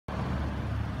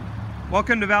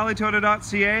Welcome to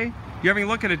valleytoyota.ca. You're having a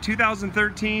look at a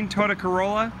 2013 Toyota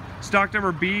Corolla, stock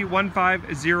number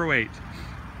B1508.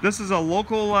 This is a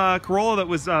local Corolla that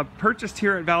was purchased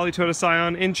here at Valley Toyota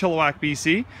Scion in Chilliwack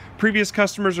B.C. Previous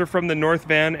customers are from the North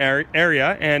Van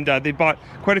area, and they bought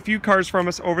quite a few cars from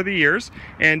us over the years.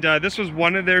 And this was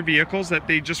one of their vehicles that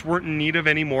they just weren't in need of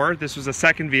anymore. This was a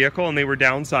second vehicle and they were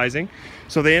downsizing.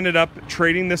 So they ended up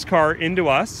trading this car into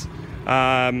us. We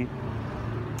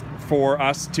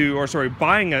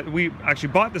actually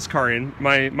bought this car in,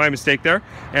 my mistake there,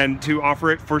 and to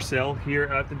offer it for sale here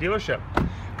at the dealership.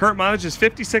 Current mileage is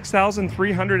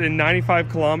 56,395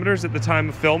 kilometers at the time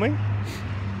of filming.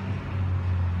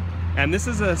 And this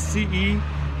is a CE,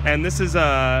 and this is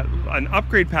an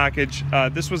upgrade package.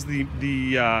 This was the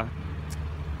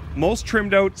most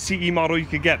trimmed out CE model you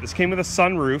could get. This came with a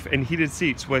sunroof and heated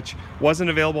seats, which wasn't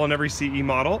available on every CE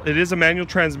model. It is a manual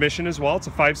transmission as well. It's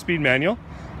a 5-speed manual.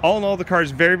 All in all, the car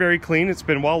is very, very clean. It's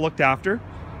been well looked after.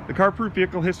 The CarProof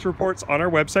Vehicle History Report's on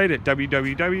our website at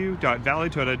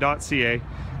www.valleytoyota.ca.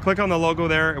 Click on the logo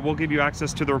there. It will give you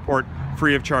access to the report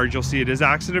free of charge. You'll see it is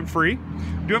accident free.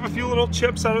 We do have a few little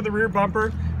chips out of the rear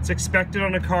bumper. It's expected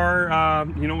on a car,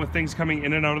 you know, with things coming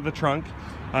in and out of the trunk.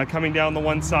 Coming down the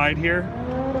one side here,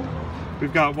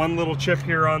 we've got one little chip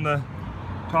here on the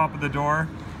top of the door,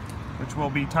 which we'll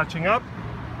be touching up.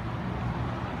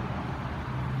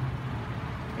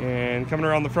 And coming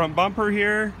around the front bumper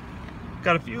here,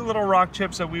 got a few little rock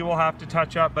chips that we will have to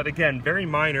touch up, but again, very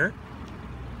minor.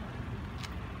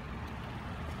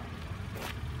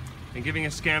 And giving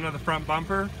a scan of the front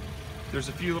bumper, there's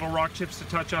a few little rock chips to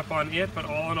touch up on it, but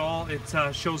all in all, it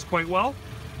shows quite well.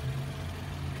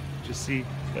 Just see,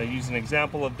 use an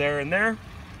example of there and there.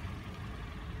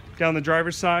 Down the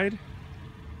driver's side,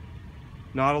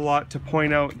 not a lot to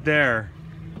point out there.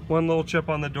 One little chip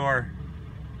on the door,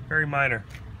 very minor.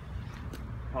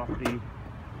 Pop the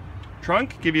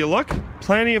trunk, give you a look.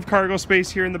 Plenty of cargo space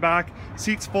here in the back.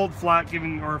 Seats fold flat,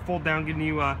 fold down, giving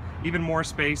you even more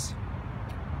space.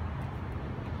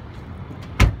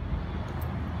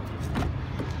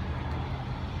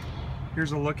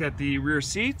 Here's a look at the rear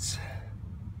seats.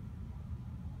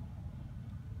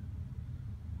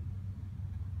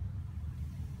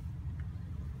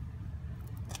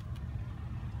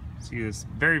 See, this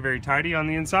very, very tidy on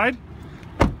the inside.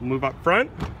 We'll move up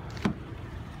front.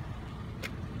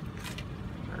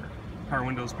 Power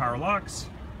windows, power locks.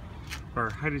 Our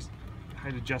height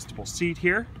adjustable seat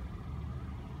here.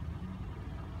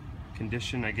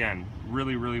 Condition, again,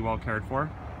 really, really well cared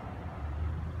for.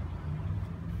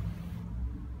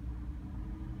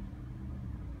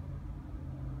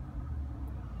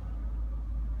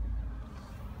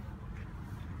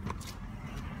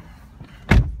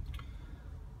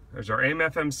 There's our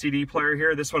AM/FM CD player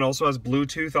here. This one also has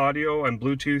Bluetooth audio and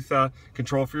Bluetooth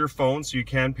control for your phone, so you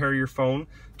can pair your phone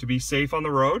to be safe on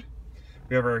the road.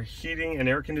 We have our heating and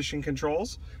air conditioning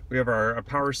controls. We have our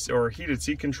power or heated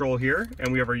seat control here,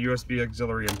 and we have our USB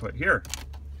auxiliary input here.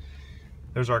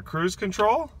 There's our cruise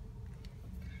control,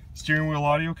 steering wheel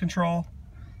audio control.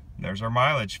 And there's our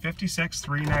mileage,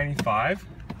 56,395.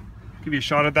 Give you a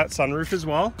shot at that sunroof as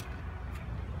well.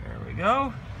 There we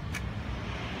go.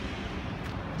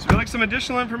 So if you'd like some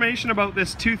additional information about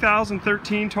this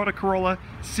 2013 Toyota Corolla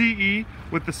CE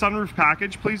with the sunroof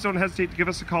package, please don't hesitate to give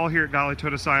us a call here at Valley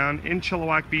Toyota Scion in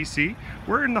Chilliwack, BC.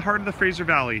 We're in the heart of the Fraser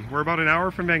Valley. We're about an hour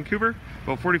from Vancouver,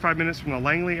 about 45 minutes from the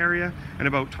Langley area, and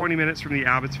about 20 minutes from the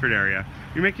Abbotsford area.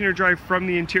 If you're making your drive from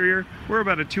the interior, we're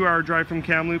about a 2-hour drive from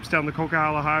Kamloops down the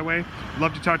Coquitlam highway. I'd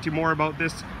love to talk to you more about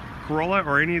this Corolla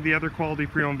or any of the other quality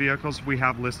pre-owned vehicles we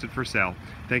have listed for sale.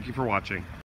 Thank you for watching.